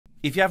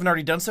If you haven't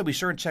already done so, be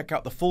sure and check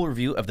out the full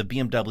review of the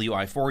BMW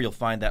i4. You'll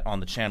find that on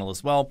the channel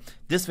as well.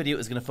 This video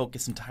is going to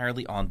focus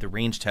entirely on the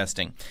range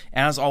testing.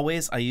 As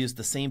always, I used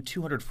the same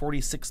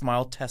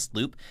 246-mile test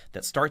loop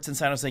that starts in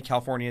San Jose,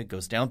 California,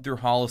 goes down through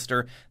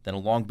Hollister, then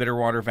along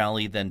Bitterwater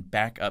Valley, then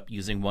back up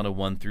using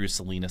 101 through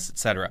Salinas,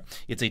 etc.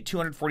 It's a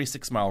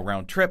 246-mile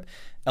round trip.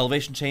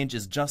 Elevation change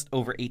is just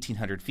over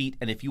 1,800 feet,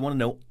 and if you want to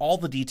know all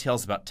the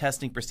details about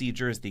testing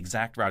procedures, the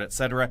exact route,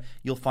 etc.,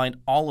 you'll find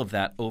all of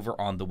that over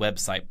on the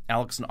website,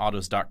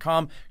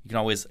 alexsonautos.com. You can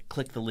always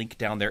click the link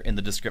down there in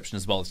the description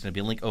as well. It's going to be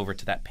a link over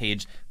to that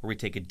page where we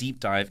take a deep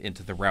dive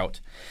into the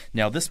route.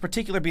 Now, this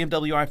particular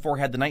BMW i4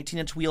 had the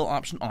 19-inch wheel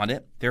option on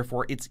it,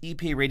 therefore its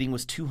EPA rating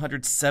was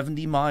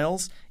 270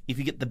 miles. If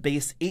you get the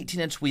base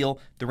 18-inch wheel,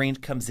 the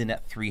range comes in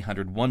at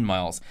 301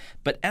 miles.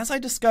 But as I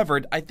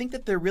discovered, I think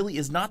that there really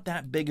is not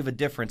that big of a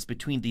difference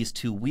between these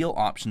two wheel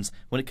options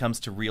when it comes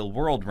to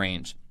real-world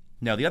range.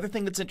 Now, the other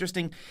thing that's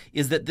interesting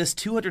is that this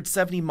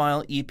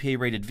 270-mile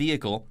EPA-rated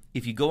vehicle,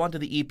 if you go onto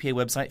the EPA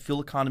website,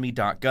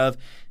 fueleconomy.gov,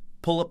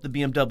 pull up the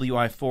BMW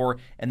i4,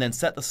 and then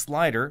set the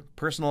slider,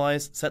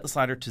 set the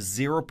slider to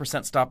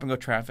 0% stop-and-go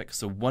traffic,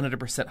 so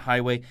 100%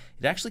 highway.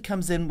 It actually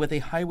comes in with a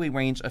highway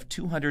range of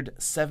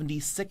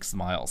 276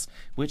 miles,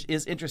 which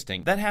is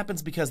interesting. That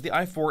happens because the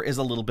i4 is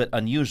a little bit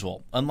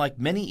unusual. Unlike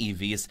many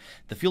EVs,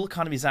 the fuel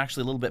economy is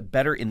actually a little bit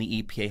better in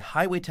the EPA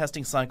highway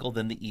testing cycle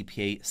than the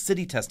EPA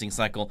city testing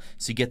cycle,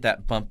 so you get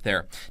that bump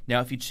there.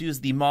 Now, if you choose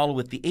the model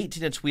with the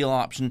 18-inch wheel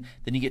option,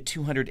 then you get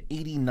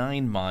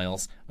 289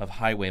 miles of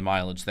highway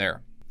mileage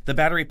there. The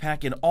battery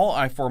pack in all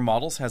i4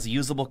 models has a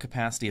usable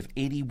capacity of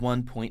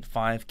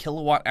 81.5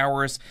 kilowatt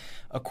hours.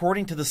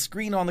 According to the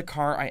screen on the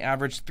car, I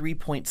averaged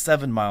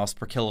 3.7 miles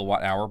per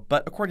kilowatt hour,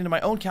 but according to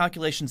my own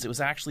calculations, it was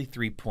actually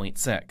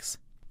 3.6.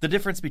 The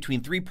difference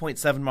between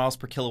 3.7 miles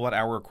per kilowatt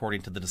hour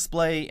according to the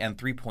display and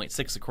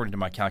 3.6 according to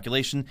my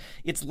calculation,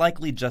 it's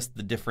likely just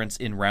the difference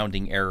in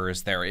rounding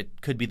errors there.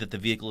 It could be that the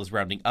vehicle is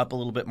rounding up a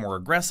little bit more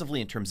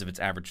aggressively in terms of its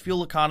average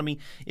fuel economy.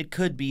 It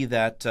could be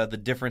that the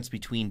difference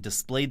between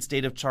displayed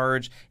state of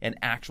charge and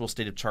actual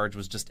state of charge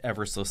was just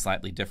ever so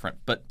slightly different.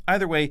 But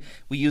either way,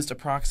 we used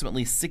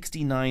approximately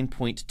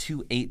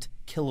 69.28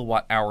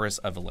 kilowatt hours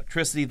of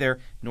electricity there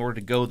in order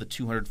to go the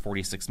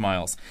 246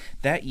 miles.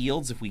 That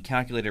yields, if we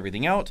calculate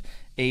everything out,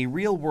 a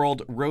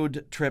real-world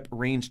road trip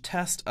range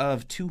test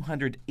of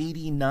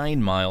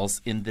 289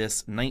 miles in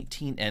this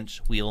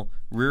 19-inch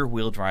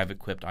rear-wheel drive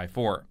equipped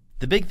i4.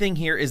 The big thing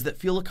here is that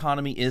fuel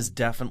economy is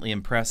definitely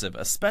impressive,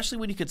 especially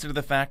when you consider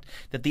the fact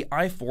that the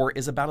i4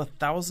 is about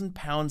 1,000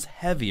 pounds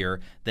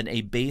heavier than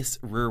a base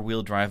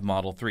rear-wheel drive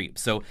Model 3.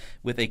 So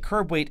with a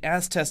curb weight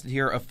as tested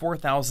here of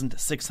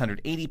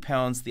 4,680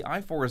 pounds, the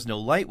i4 is no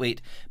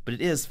lightweight, but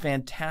it is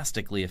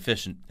fantastically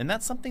efficient. And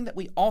that's something that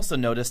we also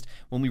noticed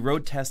when we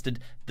road tested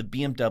the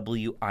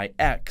BMW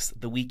iX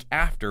the week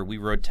after we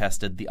road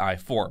tested the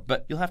i4.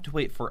 But you'll have to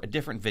wait for a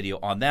different video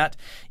on that.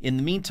 In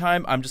the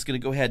meantime, I'm just going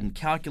to go ahead and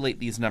calculate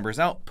these numbers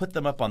out, put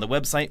them up on the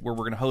website where we're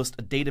going to host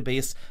a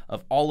database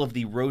of all of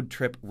the road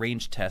trip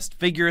range test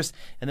figures.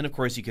 And then, of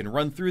course, you can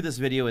run through this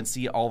video and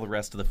see all the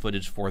rest of the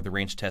footage for the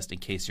range test in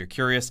case you're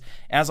curious.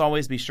 As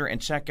always, be sure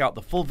and check out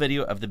the full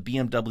video of the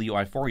BMW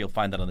i4. You'll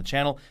find that on the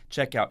channel.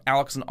 Check out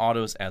Alex on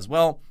Autos as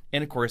well.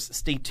 And, of course,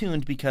 stay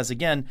tuned because,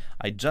 again,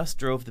 I just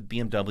drove the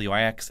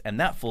BMW iX, and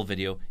that full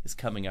video is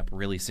coming up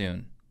really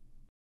soon.